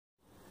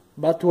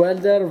butt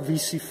welder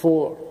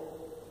VC4.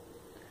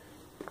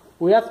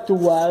 We have to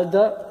weld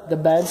the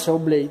bands or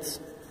blades.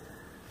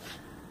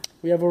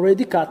 We have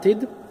already cut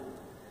it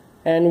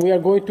and we are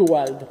going to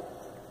weld.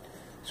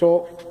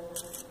 So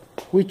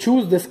we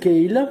choose the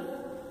scale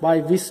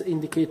by this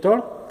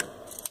indicator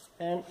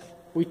and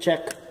we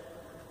check.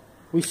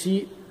 We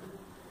see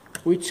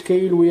which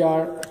scale we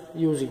are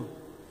using.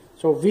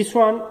 So this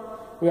one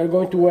we are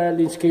going to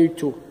weld in scale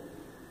 2.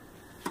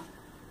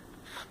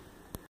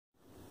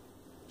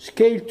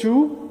 Scale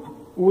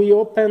 2, we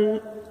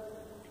open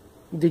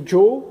the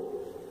jaw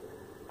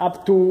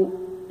up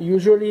to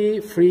usually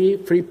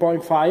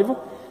 3.5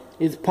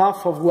 is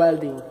path of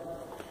welding.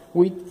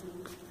 We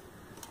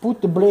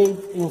put the blade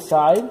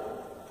inside.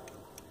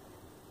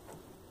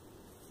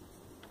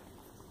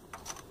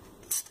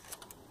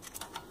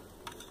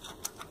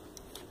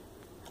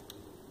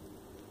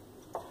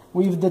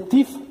 With the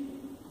teeth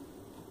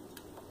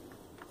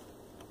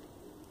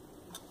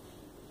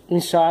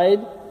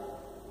inside,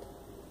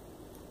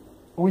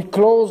 we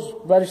close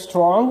very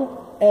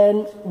strong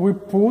and we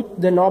put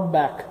the knob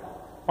back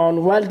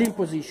on welding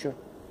position.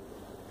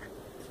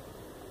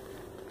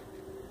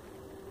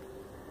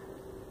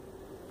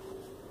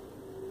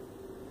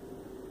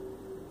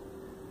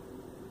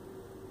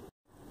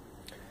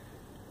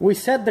 We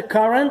set the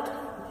current.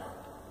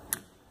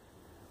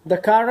 The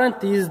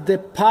current is the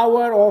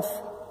power of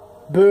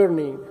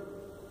burning.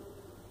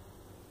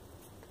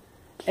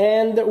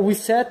 And we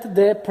set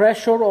the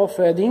pressure of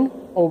heading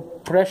or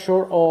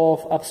pressure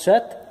of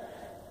upset.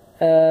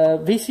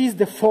 This is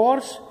the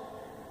force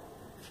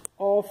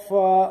of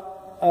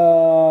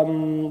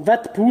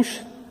that push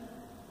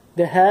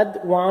the head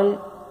one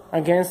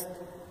against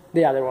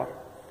the other one.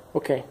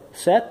 Okay,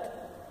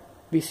 set.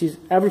 This is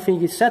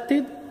everything is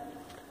setted.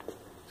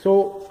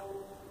 So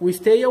we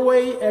stay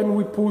away and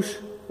we push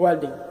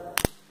welding.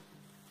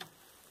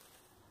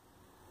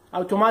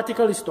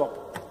 Automatically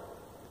stop.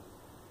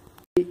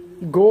 We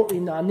go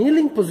in a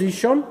kneeling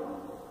position.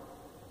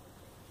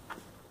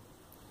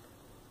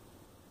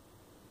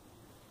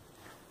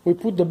 We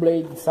put the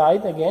blade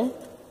inside again,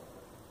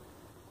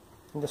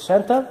 in the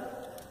center.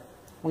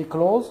 We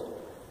close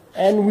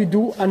and we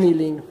do a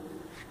kneeling.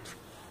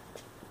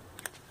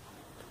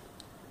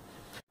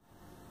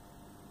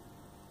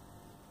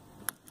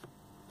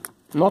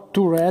 Not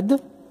too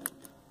red.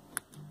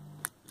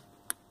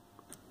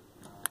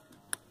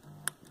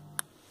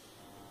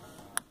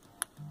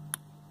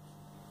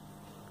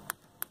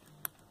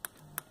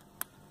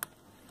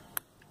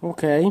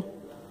 Okay,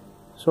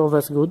 so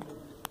that's good.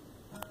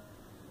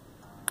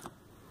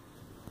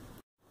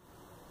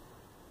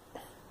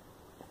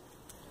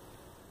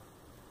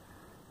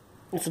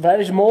 It's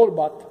very small,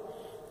 but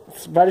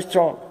it's very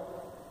strong.